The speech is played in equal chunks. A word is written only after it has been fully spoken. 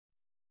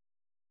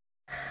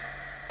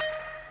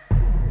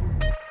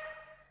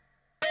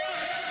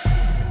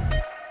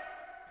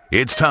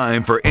It's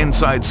time for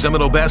Inside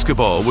Seminole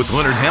Basketball with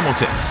Leonard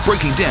Hamilton,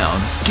 breaking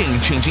down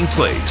game-changing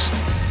plays,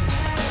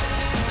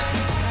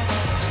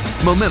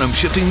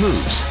 momentum-shifting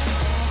moves,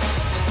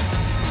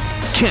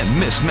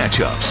 can't-miss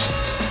matchups,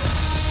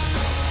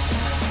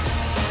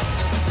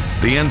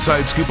 the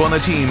inside scoop on the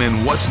team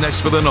and what's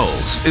next for the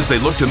Noles as they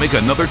look to make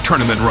another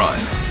tournament run.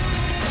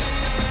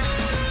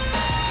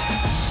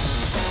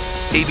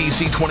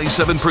 ABC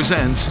 27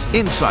 presents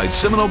Inside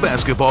Seminole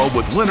Basketball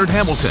with Leonard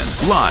Hamilton,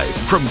 live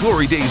from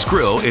Glory Days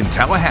Grill in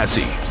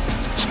Tallahassee.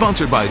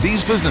 Sponsored by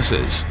these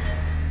businesses.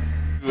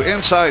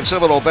 Inside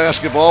Seminole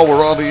Basketball,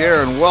 we're on the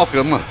air, and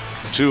welcome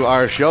to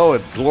our show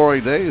at Glory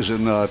Days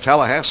in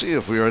Tallahassee.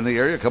 If you're in the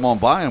area, come on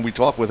by, and we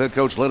talk with head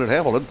coach Leonard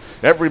Hamilton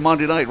every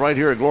Monday night right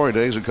here at Glory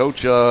Days. And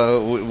Coach,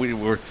 we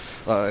were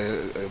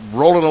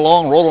rolling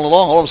along.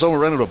 All of a sudden,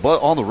 we ran into a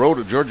butt on the road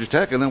at Georgia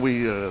Tech, and then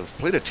we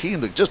played a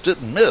team that just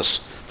didn't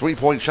miss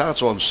three-point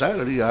shots on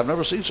Saturday. I've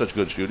never seen such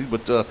good shooting,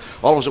 but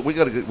all of a sudden we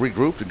got to get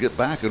regrouped and get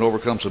back and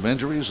overcome some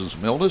injuries and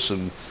some illness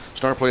and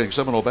start playing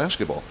Seminole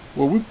basketball.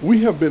 Well, we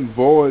have been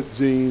void,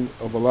 Gene,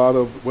 of a lot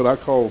of what I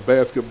call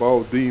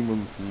basketball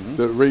demons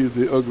that raise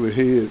their ugly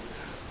head.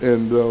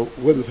 And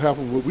what has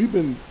happened? Well, we've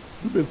been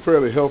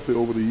fairly healthy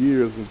over the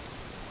years, and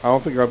I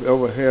don't think I've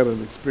ever had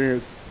an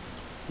experience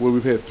where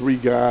we've had three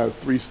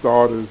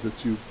starters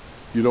that you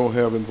don't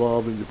have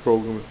involved in your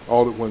program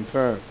all at one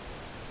time.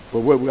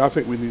 But what I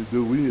think we need to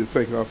do, we need to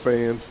thank our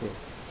fans for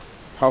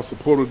how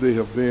supportive they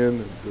have been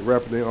and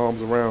wrapping their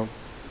arms around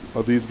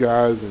these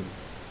guys and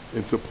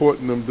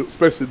supporting them,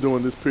 especially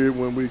during this period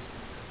when we're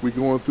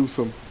going through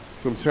some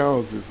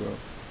challenges.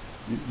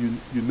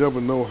 You never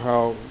know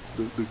how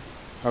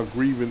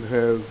grieving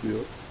has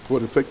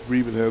what effect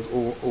grieving has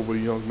over a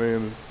young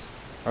man. And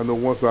I know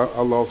once I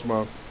lost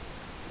my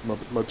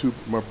two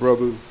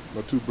brothers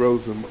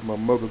and my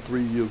mother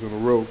 3 years in a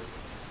row.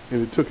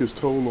 And it took its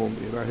toll on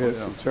me, and I had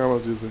some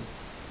challenges, and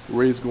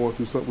Ray's going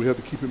through something. We had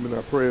to keep him in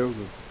our prayers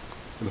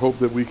and hope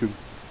that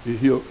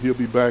he'll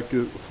be back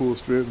at full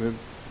strength. And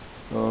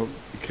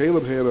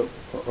Caleb had an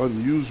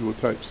unusual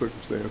type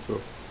circumstance.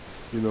 So,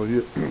 he had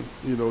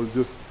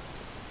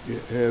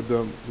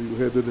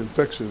that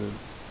infection,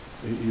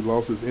 and he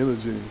lost his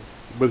energy.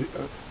 But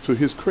to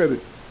his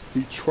credit,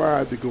 he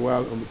tried to go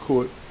out on the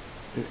court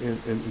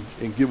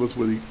and give us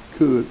what he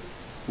could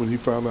when he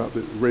found out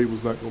that Ray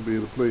was not going to be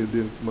able to play, and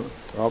then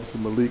obviously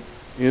Malik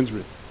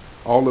injury.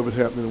 All of it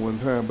happening at one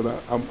time.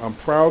 But I'm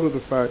proud of the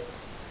fact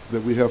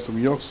that we have some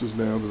youngsters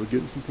now that are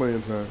getting some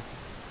playing time,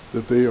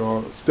 that they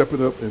are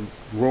stepping up and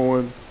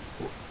growing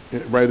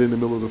right in the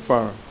middle of the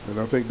fire. And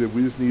I think that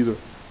we just need a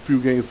few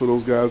games for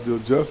those guys to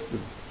adjust,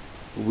 and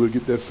we'll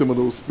get that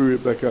Seminole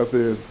spirit back out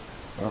there. And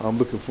I'm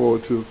looking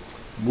forward to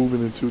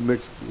moving into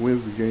next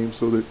Wednesday game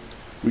so that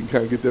we can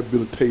kind of get that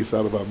bitter taste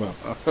out of our mouth.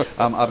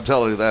 I'm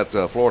telling you that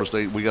Florida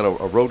State, we got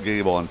a road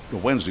game on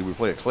Wednesday. We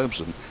play at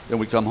Clemson. Then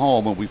we come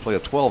home and we play a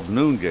 12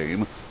 noon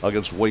game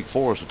against Wake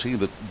Forest, a team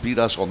that beat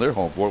us on their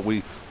home court.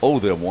 We owe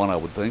them one, I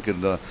would think,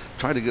 and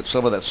try to get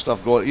some of that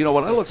stuff going. You know,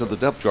 when I looked at the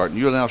depth chart, and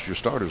you announced your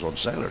starters on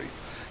Saturday,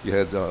 you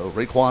had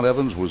Raekwon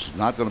Evans was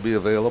not going to be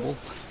available.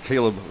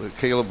 Caleb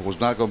was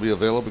not going to be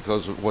available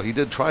because, well, he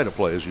did try to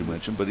play, as you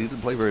mentioned, but he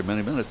didn't play very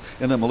many minutes.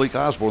 And then Malik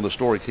Osborne, the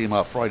story came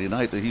out Friday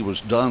night that he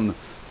was done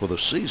for the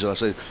season. I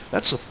say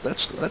that's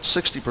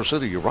 60%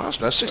 of your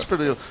roster. That's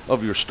 60%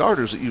 of your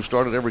starters that you've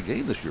started every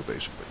game this year,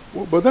 basically.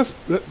 Well, but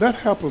that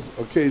happens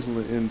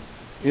occasionally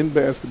in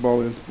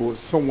basketball and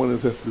sports. Someone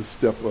else has to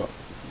step up.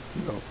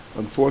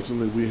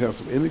 Unfortunately, we have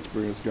some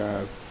inexperienced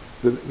guys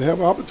that have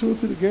an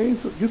opportunity to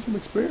get some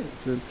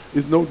experience, and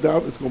there's no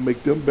doubt it's going to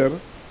make them better.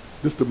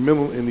 Just the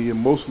mental and the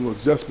emotional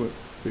adjustment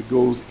that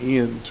goes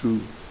into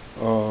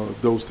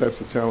those types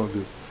of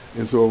challenges.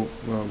 And so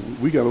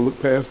we got to look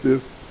past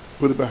this,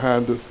 put it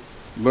behind us,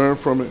 learn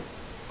from it,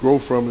 grow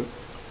from it,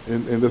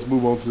 and let's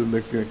move on to the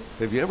next game.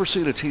 Have you ever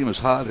seen a team as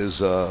hot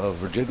as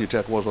Virginia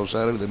Tech was on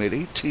Saturday? They made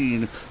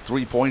 18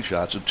 three-point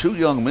shots, and two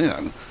young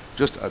men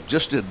just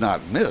did not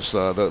miss.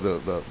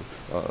 The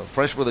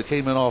freshman that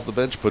came in off the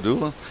bench,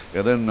 Padula,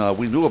 and then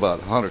we knew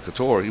about Hunter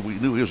Couture. We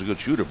knew he was a good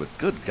shooter, but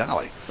good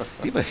golly,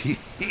 he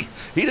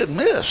didn't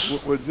miss.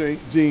 Well,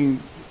 Gene,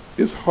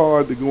 it's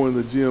hard to go in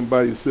the gym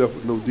by yourself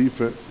with no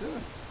defense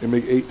and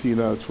make 18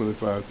 out of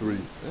 25 threes.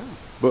 Yeah.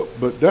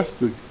 But that's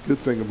the good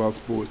thing about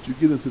sports. You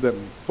get into that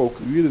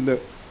focus. You get in that,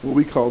 what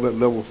we call that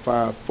level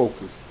 5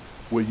 focus,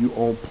 where you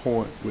on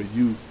point, where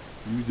you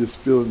just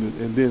feeling it.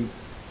 And then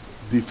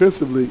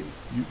defensively,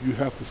 you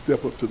have to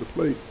step up to the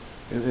plate.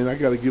 And I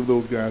got to give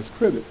those guys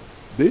credit.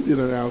 They did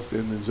an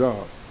outstanding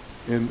job.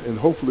 And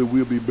hopefully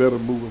we'll be better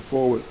moving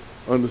forward,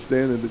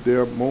 understanding that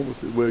there are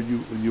moments where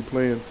when you're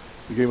playing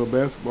the game of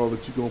basketball,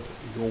 that you're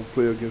going to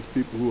play against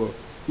people who are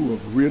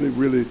really,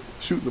 really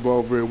shooting the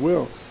ball very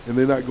well, and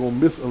they're not going to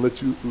miss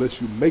unless you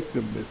make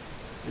them miss.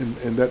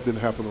 And that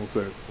didn't happen on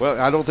Saturday. Well,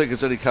 I don't think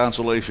it's any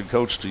consolation,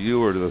 Coach, to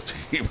you or to the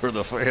team or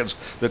the fans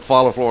that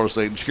follow Florida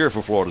State and cheer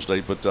for Florida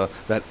State, but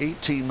that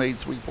 18 made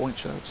three-point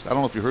shots. I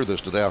don't know if you heard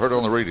this today. I heard it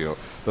on the radio.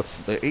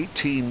 The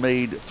 18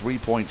 made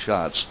three-point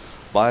shots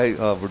by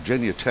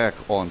Virginia Tech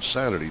on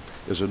Saturday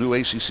is a new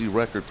ACC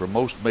record for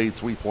most made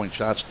three-point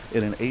shots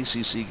in an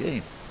ACC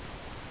game.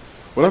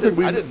 Well, I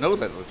didn't know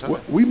that at the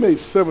time. We made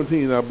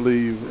 17, I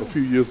believe, a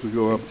few years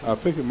ago. I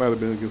think it might have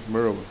been against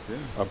Maryland,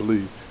 I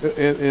believe.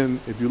 And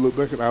if you look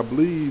back at it, I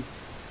believe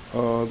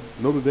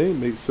Notre Dame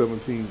made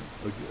 17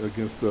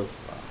 against us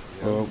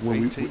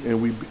when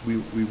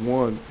we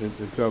won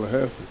in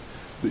Tallahassee.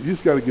 You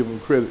just got to give them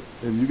credit,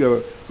 and you got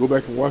to go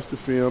back and watch the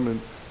film.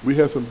 And we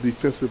had some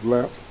defensive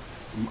laps.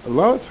 A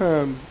lot of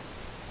times,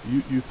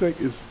 you think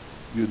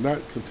you're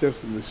not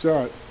contesting the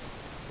shot,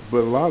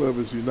 but a lot of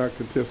it's you're not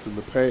contesting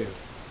the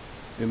pass.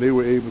 And they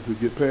were able to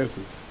get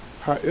passes.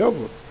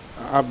 However,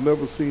 I've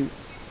never seen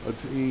a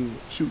team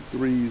shoot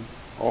threes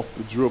off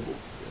the dribble,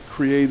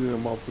 creating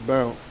them off the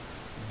bounce.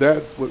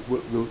 That's what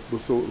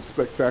was so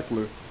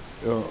spectacular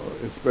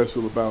and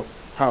special about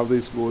how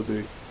they scored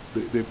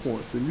their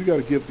points. And you got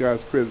to give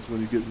guys credits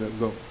when you get in that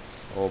zone.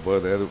 Oh, but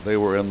they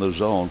were in the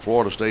zone.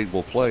 Florida State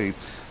will play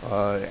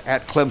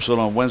at Clemson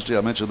on Wednesday.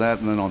 I mentioned that.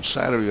 And then on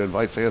Saturday, I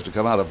invite fans to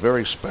come out. A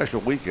very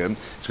special weekend.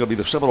 It's going to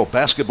be the Seminole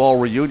basketball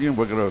reunion.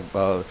 We're going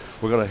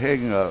to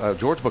hang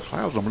George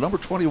McLeod's number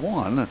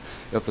 21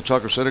 at the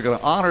Tucker Center. Going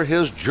to honor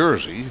his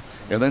jersey.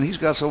 And then he's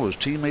got some of his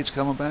teammates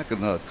coming back.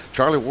 And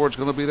Charlie Ward's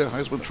going to be there,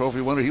 Heisman Trophy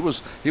winner. He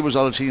was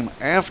on the team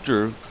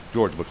after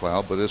George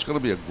McLeod, but it's going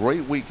to be a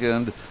great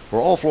weekend for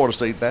all Florida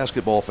State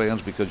basketball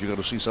fans because you're going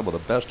to see some of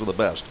the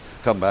best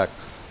come back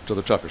to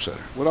the Tucker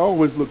Center. Well, I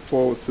always look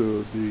forward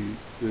to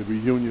the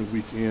reunion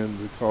weekend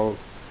because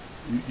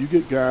you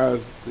get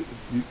guys,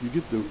 you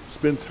get to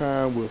spend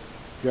time with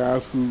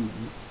guys who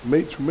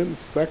made tremendous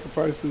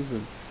sacrifices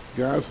and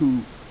guys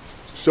whose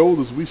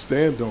shoulders we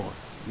stand on.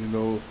 You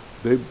know,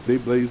 they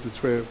blazed the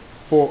trail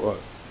for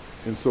us,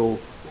 and so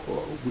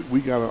we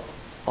got to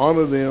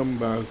honor them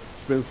by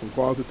spend some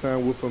quality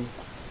time with them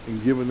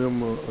and giving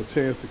them a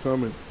chance to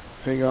come and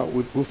hang out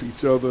with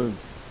each other and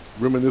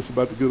reminisce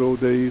about the good old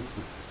days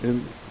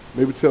and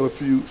maybe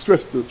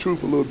stretch the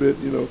truth a little bit.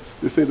 You know,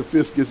 they say the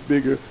fish gets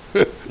bigger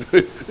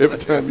every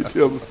time you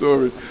tell the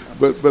story.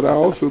 But I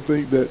also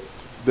think that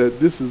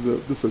this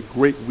is a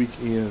great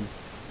weekend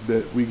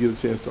that we get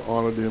a chance to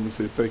honor them and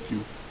say thank you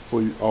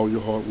for all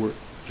your hard work.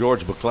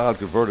 George McLeod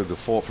converted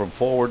from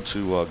forward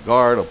to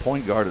guard, a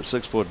point guard at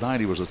 6'9".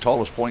 He was the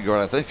tallest point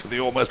guard, I think, in the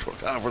Old Metro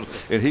Conference,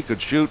 and he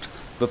could shoot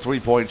the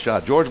three-point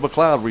shot. George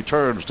McLeod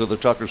returns to the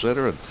Tucker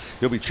Center, and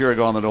he'll be cheering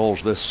on the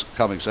Noles this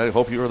coming Saturday.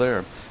 Hope you were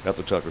there at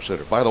the Tucker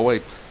Center. By the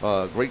way,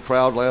 great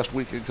crowd last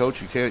weekend,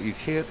 Coach. You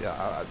can't.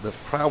 The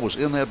crowd was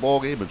in that ball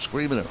game and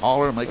screaming and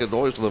hollering, making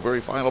noise to the very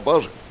final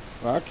buzzer.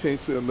 I can't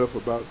say enough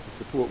about the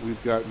support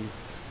we've gotten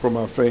from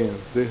our fans.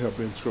 They have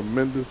been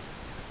tremendous,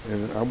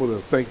 and I'm going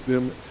to thank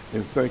them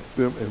and thank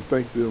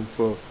them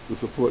for the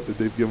support that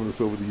they've given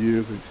us over the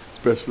years, and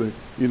especially,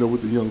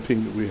 with the young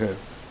team that we have.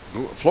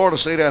 Florida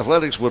State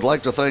Athletics would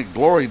like to thank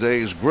Glory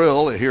Days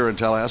Grill here in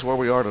Tallahassee, where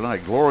we are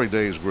tonight. Glory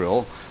Days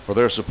Grill for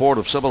their support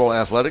of Seminole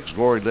Athletics.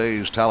 Glory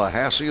Days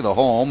Tallahassee, the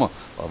home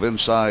of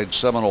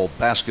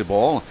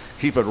Inside-Seminole-Basketball.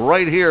 Keep it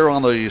right here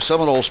on the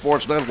Seminole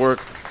Sports Network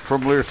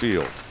from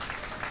Learfield.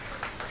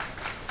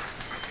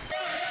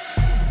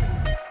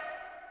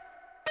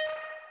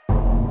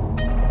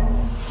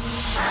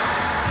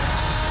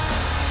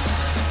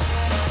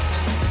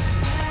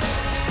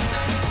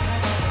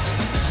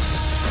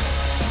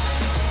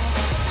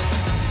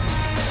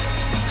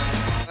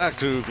 Back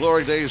to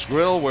Glory Days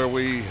Grill, where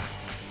we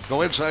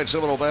go inside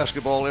Seminole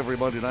basketball every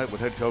Monday night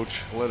with head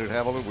coach Leonard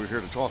Hamilton. We're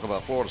here to talk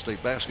about Florida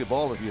State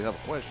basketball. If you have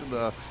a question,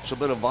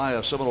 submit them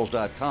via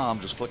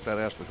Seminoles.com. Just click that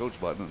Ask the Coach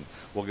button, and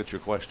we'll get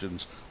your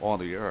questions on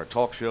the air. Our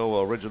talk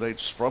show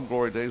originates from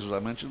Glory Days, as I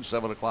mentioned,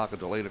 7 o'clock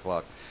until 8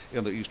 o'clock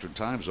in the Eastern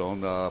Time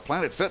Zone.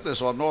 Planet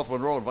Fitness on North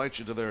Monroe invites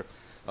you to their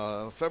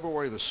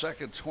February the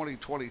 2nd,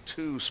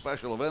 2022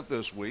 special event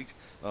this week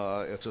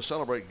to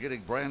celebrate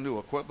getting brand new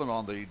equipment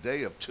on the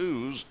Day of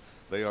Twos.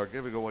 They are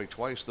giving away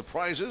twice the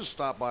prizes.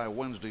 Stop by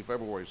Wednesday,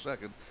 February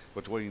 2nd,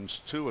 between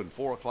 2 and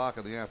 4 o'clock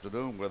in the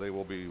afternoon, where they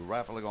will be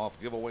raffling off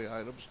giveaway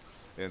items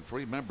and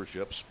free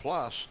memberships.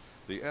 Plus,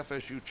 the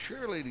FSU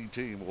cheerleading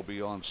team will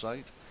be on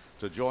site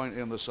to join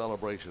in the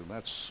celebration.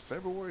 That's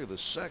February the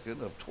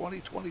 2nd of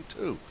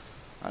 2022.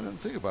 I didn't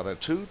think about that.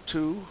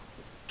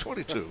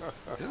 2-2-22.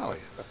 Golly,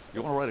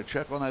 you want to write a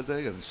check on that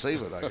day and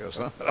save it, I guess,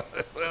 huh?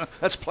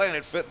 That's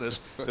Planet Fitness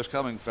this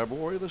coming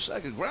February the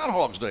 2nd.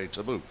 Groundhog's Day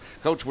to boot.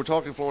 Coach, we're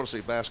talking Florida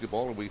State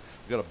basketball, and we've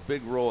got a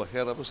big row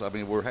ahead of us. I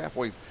mean, we're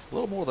a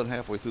little more than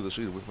halfway through the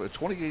season. We've got a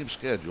 20-game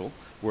schedule.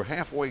 We're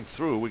halfway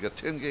through. We got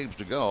 10 games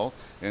to go,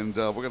 and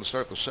we're going to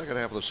start the second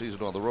half of the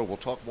season on the road. We'll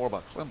talk more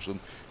about Clemson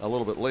a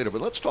little bit later,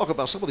 but let's talk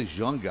about some of these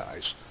young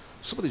guys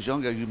some of these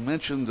young guys you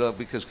mentioned,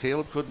 because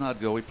Caleb could not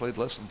go. He played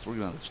less than 3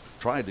 minutes.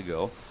 Tried to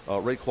go.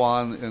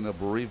 Raekwon in a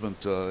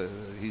bereavement.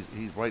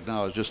 He right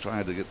now is just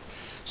trying to get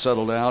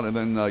settled down. And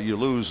then you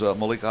lose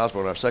Malik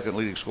Osborne, our second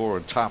leading scorer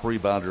and top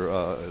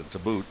rebounder to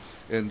boot.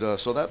 And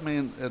so that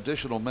meant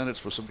additional minutes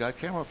for some guy.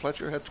 Cameron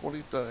Fletcher had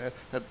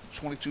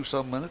 22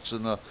 some minutes,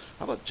 and how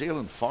about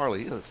Jalen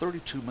Farley? He had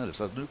 32 minutes.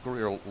 That's a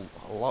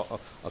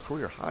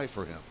career high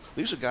for him.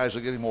 These are guys that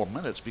are getting more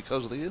minutes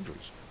because of the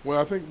injuries. Well,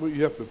 I think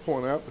you have to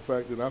point out the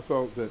fact that I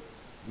thought that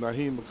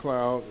Naheem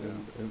McLeod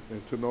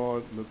and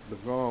Tenor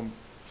Nagam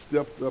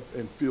stepped up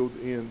and filled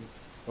in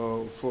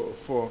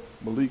for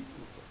Malik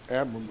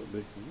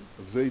admirably.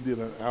 They did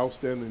an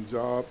outstanding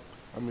job.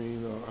 I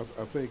mean,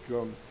 I think.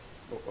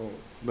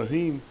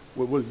 Naheem,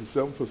 what was it,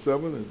 7 for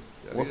 7 and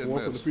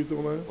one from the free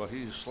throw line? Well,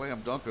 he's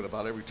slam dunking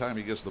about every time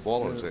he gets the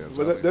ball in his hands.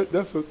 But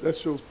that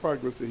shows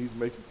progress that he's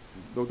making,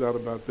 no doubt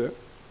about that.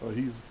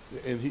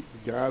 The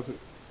guys that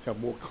have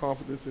more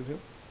confidence in him,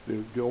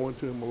 they're going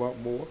to him a lot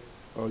more.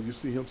 You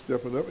see him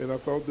stepping up, and I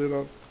thought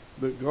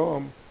that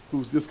Gom,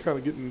 who's just kind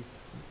of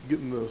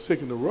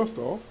shaking the rust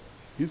off,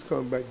 he's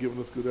coming back giving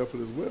us good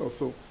effort as well.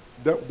 So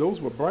those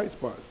were bright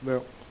spots.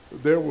 Now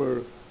there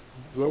were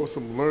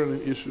some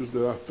learning issues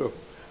that I felt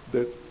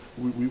that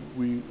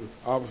we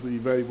obviously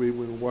evaluated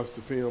when we watched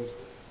the films.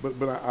 But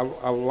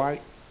I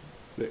like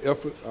the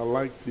effort. I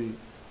like the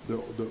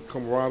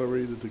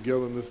camaraderie, the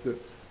togetherness that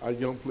our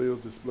young players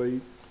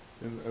displayed.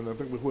 And I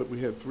think we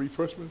had 3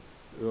 freshmen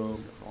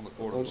on the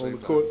court. On the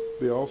court,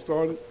 they all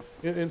started.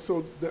 And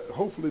so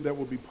hopefully that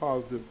will be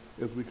positive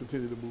as we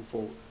continue to move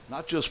forward.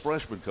 Not just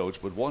freshmen,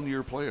 Coach, but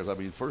one-year players. I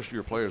mean,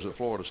 first-year players at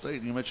Florida State.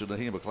 And you mentioned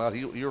Naheem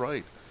McLeod. You're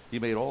right. He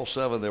made all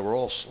 7. They were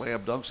all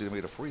slam dunks. He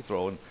made a free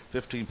throw and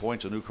 15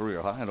 points, a new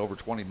career high, and over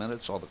 20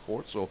 minutes on the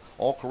court. So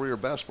all career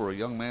best for a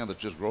young man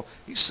that's just grown.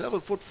 He's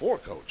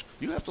 7'4", Coach.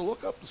 You have to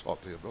look up to talk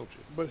to him, don't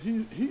you? But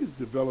he's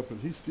developing.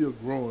 He's still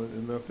growing,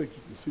 and I think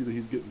you can see that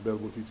he's getting better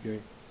with each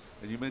game.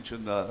 And you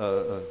mentioned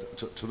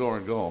Tenor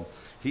Ngom.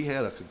 He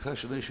had a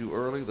concussion issue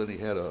early, then he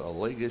had a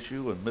leg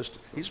issue and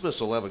he's missed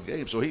 11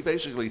 games. So he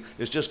basically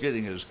is just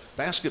getting his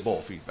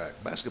basketball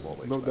feedback, basketball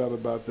legs No back. doubt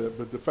about that.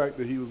 But the fact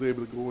that he was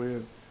able to go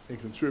in and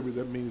contribute,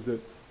 that means that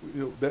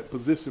that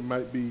position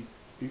might be,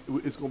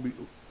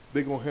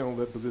 they're going to handle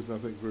that position, I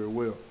think, very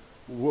well.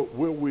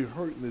 Where we're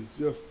hurting is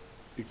just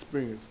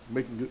experience,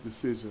 making good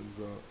decisions,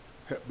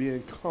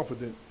 being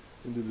confident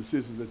in the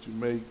decisions that you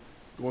make,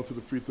 going to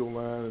the free throw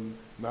line and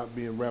not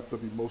being wrapped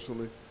up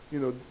emotionally.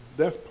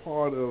 That's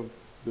part of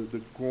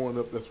the growing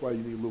up. That's why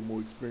you need a little more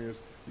experience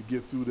to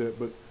get through that.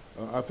 But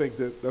I think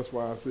that's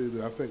why I say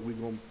that I think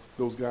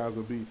those guys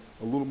will be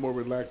a little more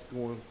relaxed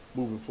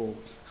moving forward.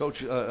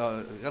 Coach,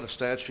 I got a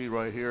stat sheet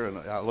right here, and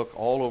I look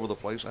all over the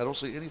place. I don't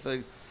see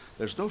anything.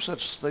 There's no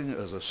such thing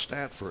as a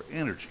stat for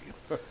energy.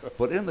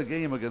 But in the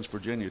game against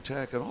Virginia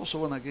Tech and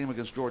also in that game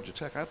against Georgia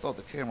Tech, I thought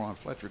that Cameron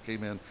Fletcher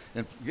came in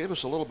and gave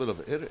us a little bit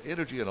of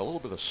energy and a little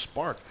bit of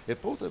spark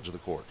at both ends of the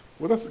court.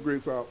 Well, that's a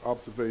great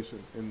observation.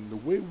 And the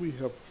way we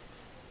have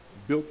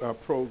built our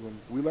program,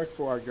 we like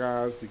for our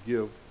guys to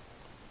give,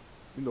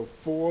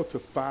 4 to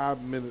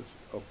 5 minutes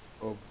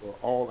of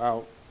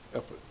all-out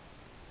effort.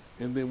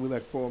 And then we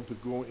like for them to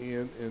go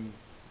in and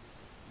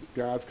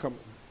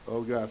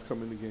other guys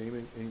come in the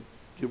game and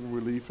give them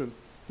relief. And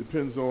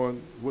depends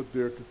on what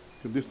their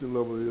conditioning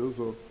level is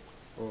or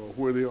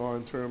where they are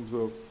in terms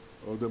of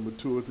their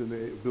maturity and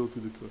their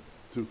ability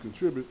to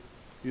contribute.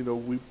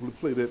 We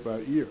play that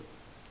by ear.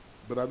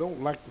 But I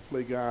don't like to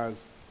play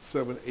guys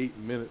 7-8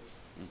 minutes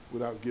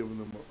without giving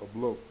them a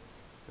blow.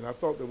 And I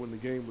thought that when the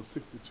game was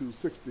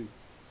 62-60,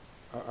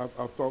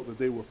 I thought that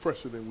they were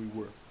fresher than we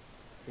were.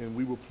 And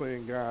we were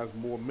playing guys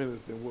more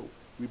minutes than what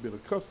we've been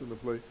accustomed to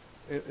play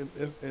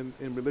and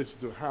in relation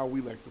to how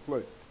we like to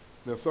play.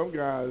 Now, some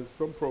guys,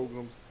 some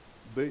programs,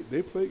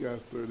 they play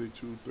guys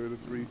 32,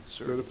 33,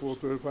 34,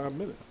 35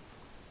 minutes.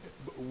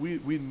 But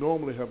we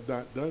normally have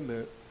not done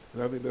that,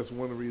 and I think that's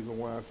one of the reasons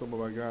why some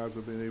of our guys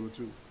have been able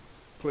to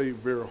play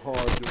very hard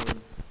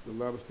during the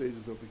latter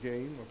stages of the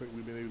game. I think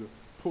we've been able to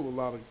pull a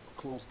lot of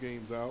close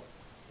games out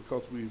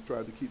because we've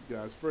tried to keep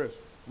guys fresh.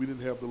 We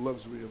didn't have the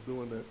luxury of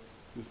doing that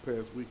this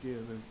past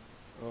weekend,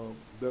 and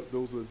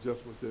those are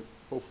adjustments that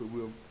hopefully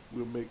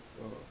we'll make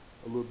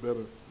a little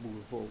better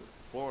moving forward.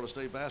 Florida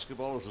State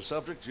basketball is the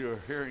subject. You're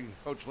hearing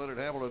Coach Leonard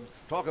Hamilton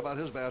talk about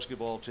his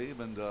basketball team,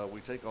 and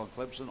we take on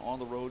Clemson on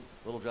the road,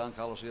 Little John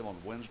Coliseum on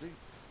Wednesday.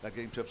 That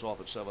game tips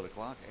off at 7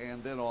 o'clock.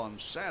 And then on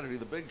Saturday,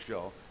 the big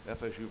show,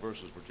 FSU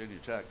versus Virginia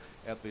Tech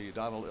at the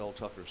Donald L.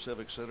 Tucker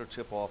Civic Center.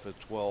 Tip off at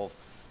 12,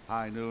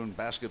 high noon,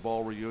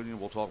 basketball reunion.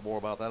 We'll talk more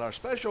about that. Our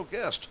special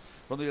guest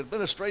from the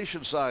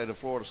administration side of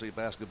Florida State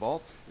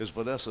basketball is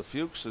Vanessa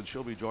Fuchs, and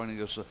she'll be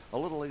joining us a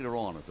little later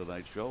on at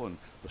tonight's show. And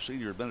the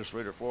senior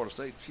administrator at Florida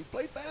State, she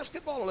played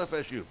basketball at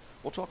FSU.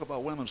 We'll talk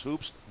about women's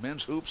hoops,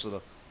 men's hoops, and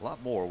a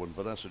lot more when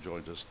Vanessa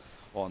joins us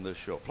on this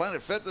show.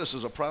 Planet Fitness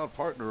is a proud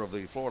partner of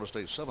the Florida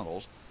State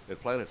Seminoles. At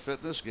Planet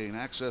Fitness, gain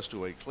access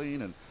to a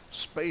clean and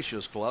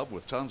spacious club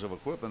with tons of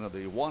equipment in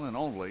the one and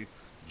only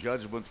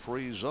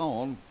judgment-free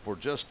zone for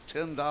just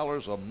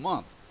 $10 a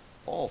month.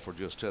 all for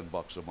just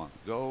 $10 a month.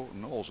 Go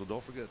Knowles, and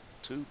don't forget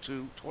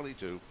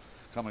 2/2/22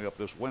 coming up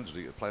this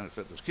Wednesday at Planet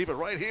Fitness. Keep it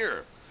right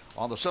here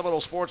on the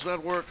Seminole Sports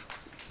Network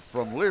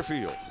from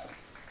Learfield.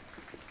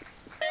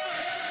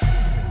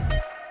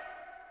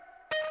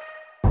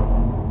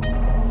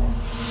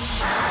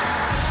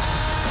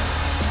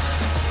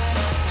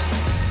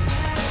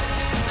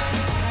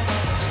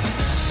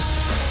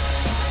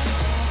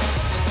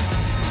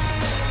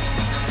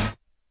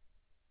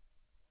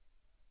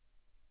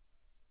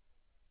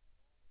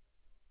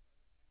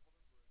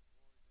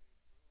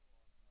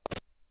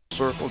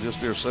 Circle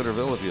just near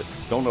Centerville. If you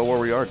don't know where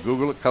we are,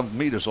 Google it. Come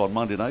meet us on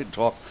Monday night and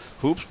talk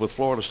hoops with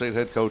Florida State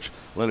head coach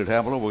Leonard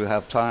Hamilton. We'll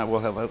have time.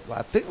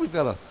 I think we've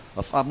got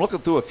I'm looking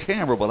through a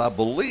camera, but I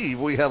believe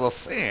we have a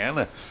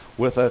fan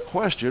with a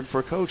question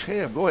for Coach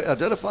Ham. Go ahead,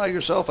 identify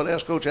yourself and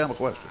ask Coach Ham a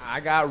question. I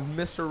got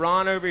Mr.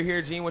 Ron over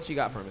here. Gene, what you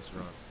got for Mr.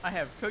 Ron? I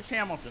have Coach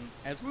Hamilton.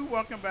 As we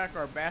welcome back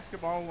our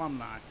basketball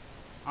alumni,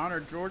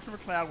 honor George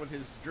McLeod with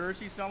his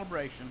jersey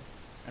celebration,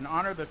 and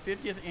honor the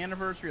 50th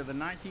anniversary of the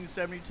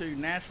 1972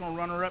 national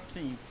runner-up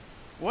team,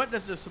 what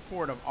does the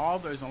support of all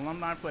those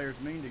alumni players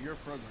mean to your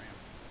program?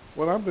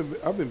 Well,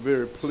 I've been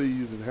very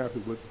pleased and happy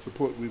with the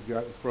support we've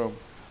gotten from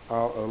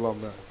our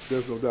alumni.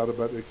 There's no doubt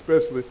about it,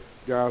 especially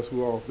guys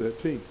who are off that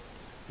team.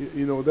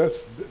 You know,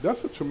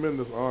 that's a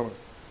tremendous honor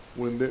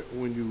when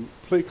you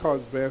play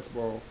college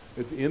basketball.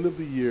 At the end of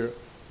the year,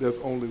 there's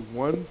only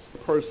one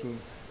person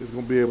is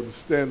going to be able to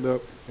stand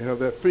up and have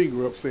that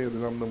finger up saying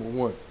that I'm number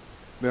one.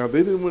 Now,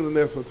 they didn't win the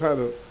national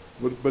title,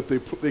 but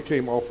they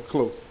came awful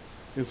close.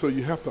 And so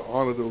you have to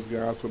honor those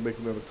guys for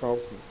making that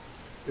accomplishment.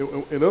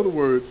 In other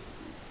words,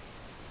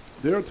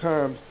 there are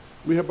times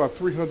we have about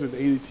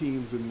 380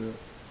 teams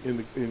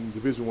in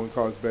Division I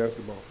college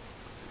basketball.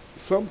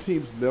 Some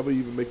teams never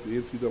even make the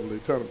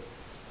NCAA tournament.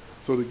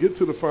 So to get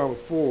to the Final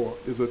Four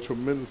is a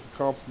tremendous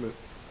accomplishment,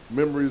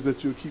 memories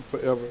that you'll keep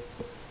forever.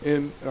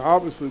 And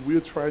obviously,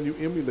 we're trying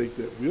to emulate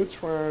that. We're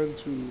trying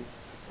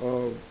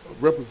to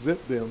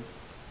represent them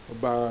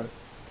by,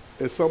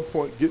 at some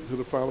point, getting to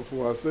the Final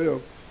Four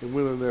ourselves and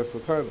winning a national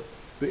title.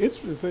 The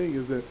interesting thing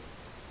is that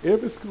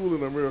every school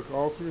in America,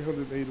 all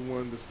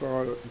 381, to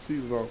start the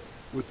season off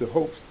with the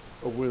hopes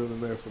of winning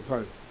a national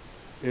title.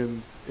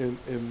 And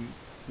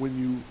when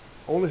you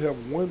only have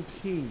one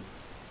team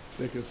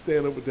that can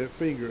stand up with that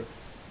finger,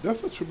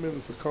 that's a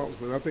tremendous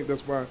accomplishment. I think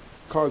that's why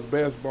college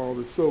basketball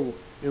is so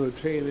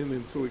entertaining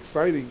and so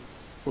exciting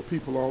for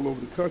people all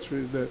over the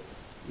country, that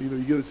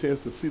you get a chance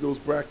to see those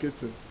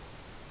brackets, and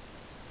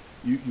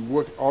you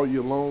work all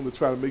year long to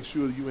try to make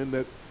sure that you're in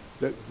that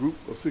group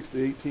of 6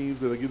 to 8 teams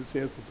that get a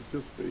chance to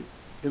participate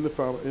in the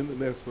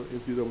national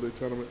NCAA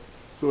tournament.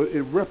 So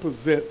it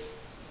represents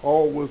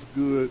all what's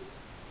good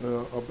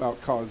about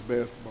college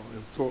basketball.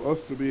 And for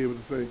us to be able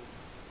to say,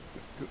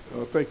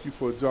 thank you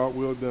for a job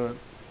well done,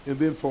 and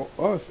then for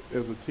us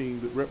as a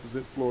team that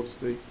represent Florida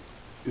State,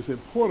 it's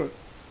important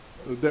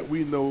that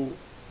we know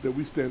that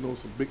we stand on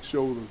some big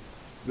shoulders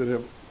that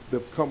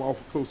have come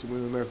awful close to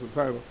winning a national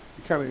title.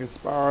 It kind of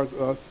inspires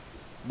us,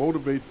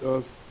 motivates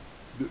us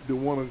to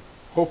want to,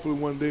 hopefully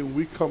one day when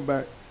we come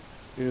back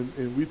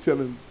and we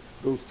telling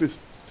those fish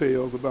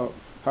tales about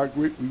how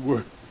great we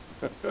were,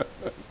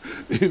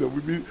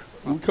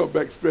 we come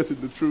back stretching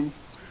the truth,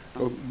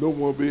 because no one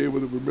will be able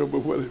to remember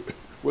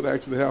what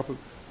actually happened,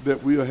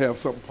 that we'll have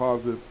something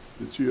positive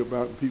to cheer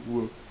about, and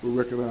people will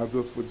recognize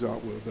us for a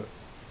job well done.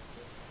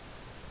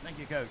 Thank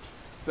you, Coach.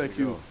 Thank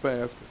you for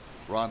asking.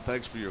 Ron,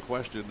 thanks for your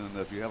question. And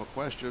if you have a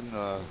question,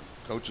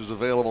 Coach is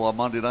available on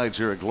Monday nights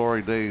here at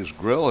Glory Days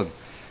Grill. And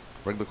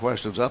bring the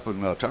questions up,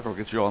 and Tucker will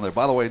get you on there.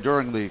 By the way,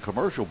 during the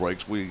commercial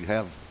breaks, we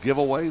have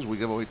giveaways. We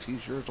give away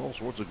T-shirts, all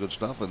sorts of good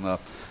stuff. And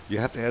you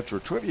have to answer a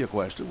trivia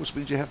question, which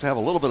means you have to have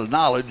a little bit of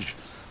knowledge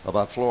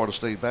about Florida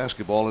State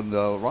basketball. And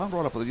Ron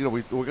brought up,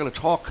 we're going to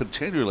talk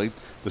continually.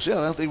 But see, I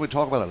don't think we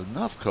talk about it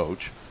enough,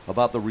 Coach,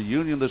 about the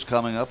reunion that's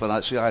coming up. And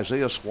I see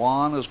Isaiah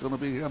Swan is going to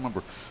be here. I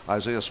remember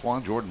Isaiah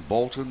Swan, Jordan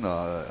Bolton,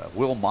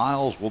 Will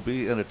Miles will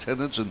be in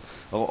attendance. And,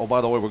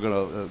 by the way, we're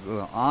going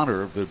to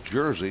honor the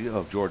jersey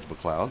of George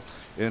McLeod.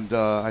 And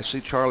I see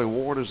Charlie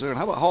Ward is there. And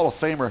how about Hall of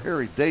Famer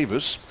Harry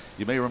Davis?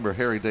 You may remember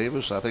Harry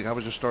Davis. I think I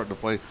was just starting to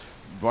play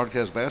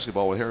broadcast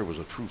basketball when Harry was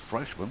a true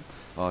freshman.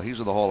 He's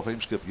in the Hall of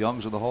Fame. Skip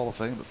Young's in the Hall of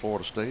Fame at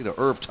Florida State.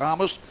 Irv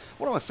Thomas,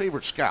 one of my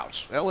favorite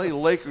scouts, L.A.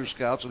 Lakers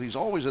scouts, and he's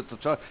always at the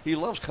top. He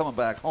loves coming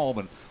back home.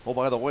 And, oh,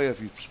 by the way,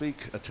 if you speak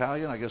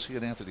Italian, I guess he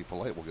and Anthony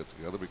Polite will get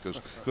together,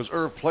 because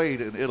Irv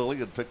played in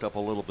Italy and picked up a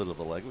little bit of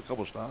the language. Come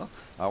on,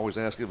 I always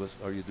ask him,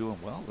 are you doing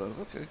well?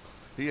 Okay.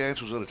 He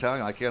answers in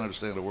Italian. I can't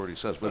understand a word he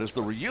says, but it's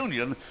the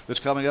reunion that's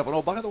coming up. And,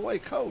 oh, by the way,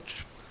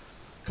 Coach,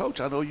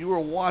 I know you were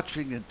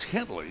watching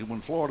intently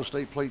when Florida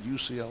State played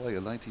UCLA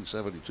in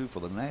 1972 for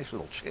the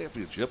national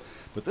championship,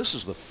 but this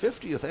is the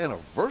 50th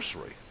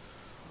anniversary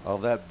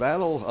of that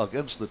battle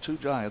against the two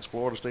giants,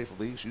 Florida State from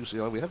the East,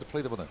 UCLA. We had to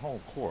play them on their home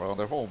court, on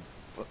their home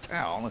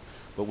town,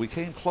 but we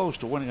came close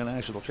to winning a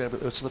national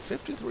championship. It's the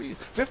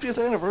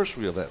 50th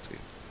anniversary of that team.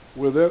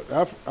 Well,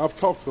 I've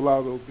talked to a lot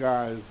of those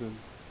guys, and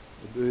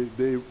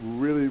they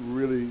really,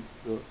 really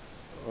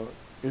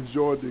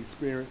enjoyed the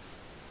experience,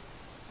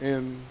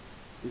 and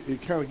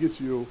it kind of gets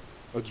your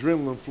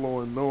adrenaline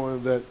flowing,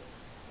 knowing that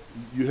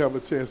you have a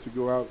chance to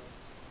go out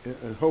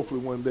and hopefully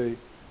one day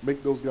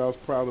make those guys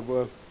proud of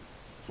us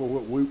for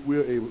what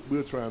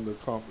we're trying to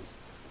accomplish.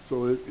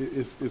 So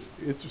it's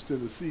interesting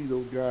to see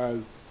those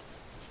guys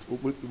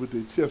with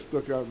their chest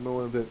stuck out,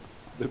 knowing that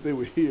they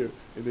were here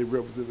and they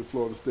represented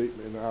Florida State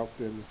in an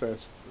outstanding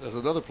fashion. There's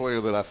another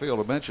player that I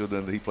failed to mention,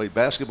 and he played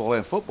basketball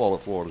and football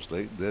at Florida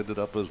State and ended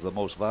up as the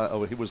most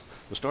he was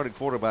the starting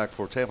quarterback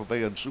for Tampa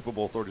Bay in Super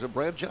Bowl 37.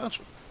 Brad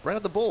Johnson.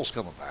 Brad the Bull's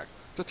coming back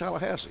to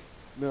Tallahassee.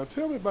 Now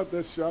tell me about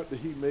that shot that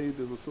he made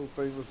that was so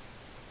famous.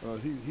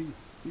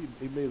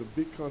 He made a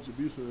big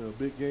contribution in a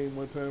big game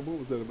one time. What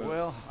was that about?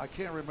 Well, I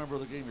can't remember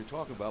the game you're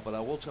talking about, but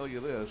I will tell you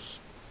this,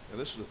 and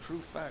this is a true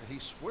fact. He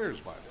swears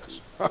by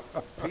this.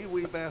 Pee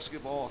wee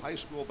basketball, high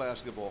school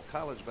basketball,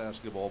 college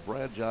basketball,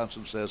 Brad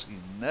Johnson says he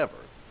never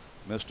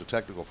missed a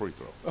technical free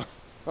throw.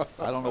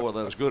 I don't know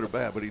whether that's good or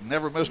bad, but he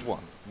never missed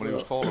one when he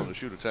was called on to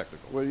shoot a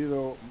technical. Well, you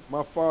know,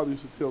 my father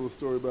used to tell the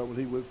story about when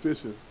he went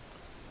fishing,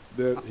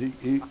 that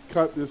he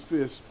caught this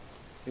fish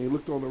and he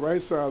looked on the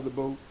right side of the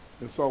boat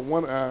and saw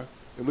one eye,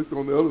 and looked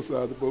on the other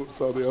side of the boat and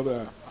saw the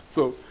other eye.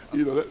 So,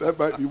 you know, that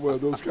might be one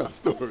of those kind of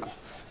stories.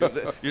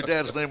 Your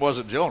dad's name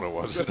wasn't Jonah,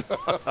 was it?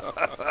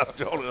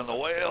 Jonah and the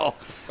whale.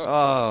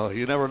 Oh,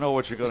 you never know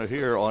what you're going to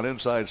hear on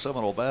Inside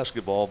Seminole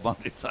Basketball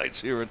Monday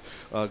nights here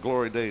at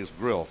Glory Days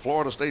Grill.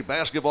 Florida State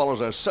basketball is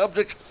our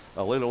subject.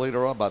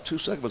 Later on, about 2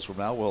 segments from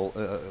now, we'll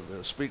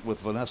speak with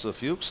Vanessa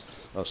Fuchs,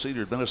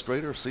 Senior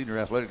Administrator, Senior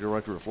Athletic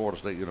Director at Florida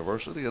State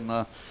University. And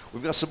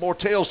we've got some more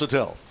tales to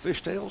tell.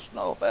 Fish tales?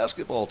 No,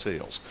 basketball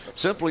tales.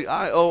 Simply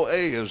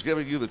IOA is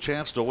giving you the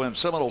chance to win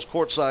Seminoles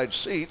courtside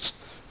seats.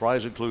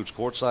 Prize includes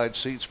courtside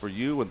seats for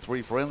you and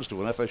 3 friends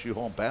to an FSU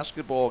home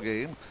basketball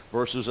game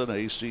versus an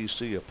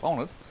ACC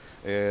opponent.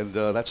 And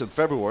that's in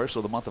February,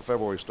 so the month of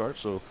February starts.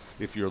 So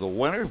if you're the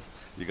winner,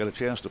 you got a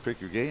chance to pick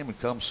your game and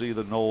come see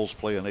the Noles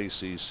play an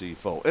ACC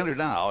foe. Enter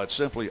now at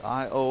simply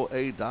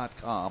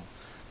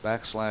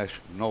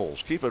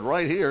IOA.com/Noles. Keep it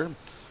right here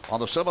on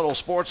the Seminole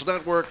Sports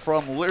Network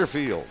from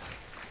Learfield.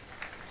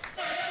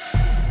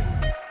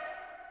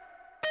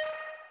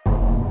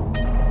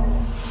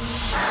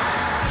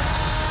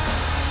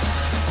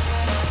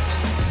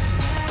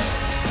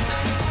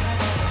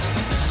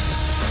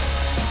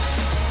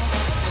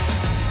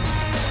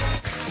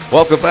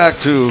 Welcome back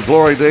to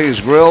Glory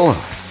Days Grill,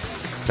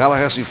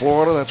 Tallahassee,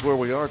 Florida. That's where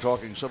we are,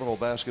 talking Seminole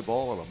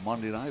basketball on a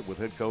Monday night with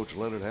head coach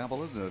Leonard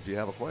Hamilton. And if you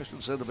have a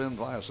question, send them in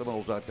via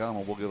Seminoles.com,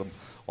 and we'll get them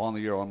on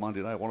the air on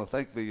Monday night. I want to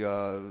thank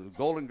the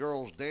Golden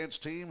Girls dance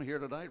team here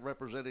tonight,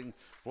 representing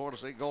Florida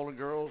State Golden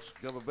Girls.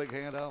 Give a big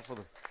hand out for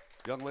the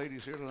young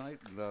ladies here tonight.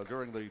 And,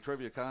 during the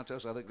trivia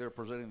contest, I think they're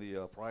presenting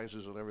the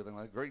prizes and everything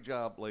like that. Great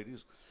job,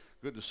 ladies.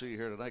 Good to see you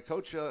here tonight.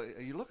 Coach,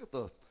 you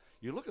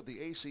look at the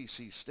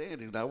ACC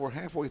standing. Now, we're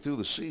halfway through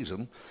the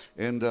season,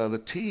 and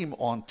the team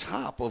on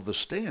top of the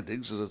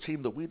standings is a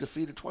team that we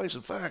defeated twice.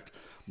 In fact,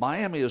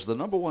 Miami is the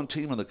 #1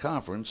 team in the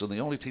conference, and the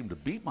only team to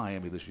beat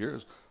Miami this year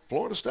is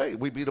Florida State.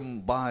 We beat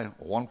them by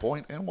 1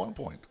 point and 1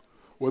 point.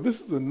 Well,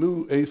 this is a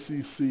new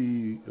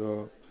ACC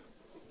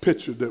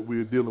picture that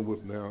we're dealing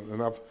with now,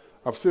 and I've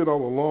said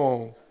all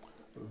along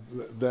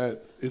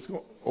that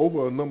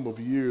over a number of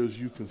years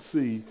you can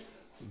see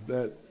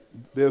that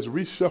there's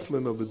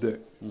reshuffling of the deck.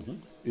 Mm-hmm.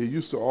 It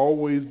used to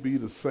always be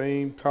the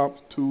same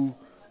top 2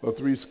 or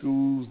 3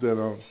 schools that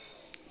are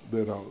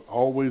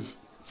always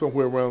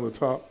somewhere around the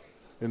top,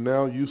 and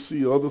now you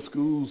see other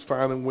schools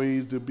finding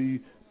ways to be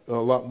a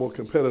lot more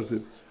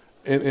competitive.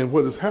 And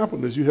what has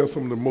happened is you have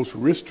some of the most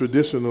rich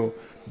traditional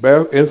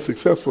and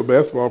successful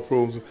basketball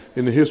programs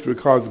in the history of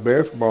college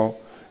basketball.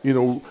 You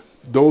know,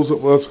 those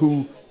of us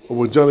who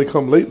were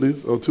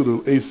Johnny-come-latelys to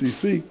the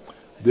ACC,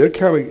 they're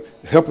kind of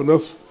helping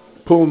us,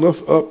 pulling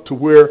us up to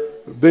where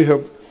they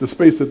have the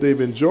space that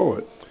they've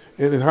enjoyed.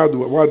 And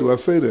why do I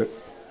say that?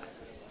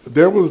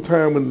 There was a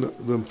time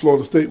when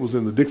Florida State was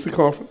in the Dixie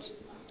Conference.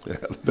 Yeah.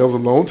 That was a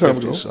long time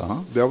 50s,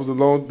 ago. That was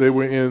they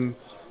were in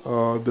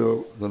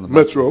the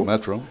Metro.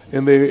 Metro.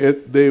 And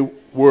they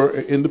were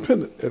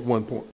independent at one point.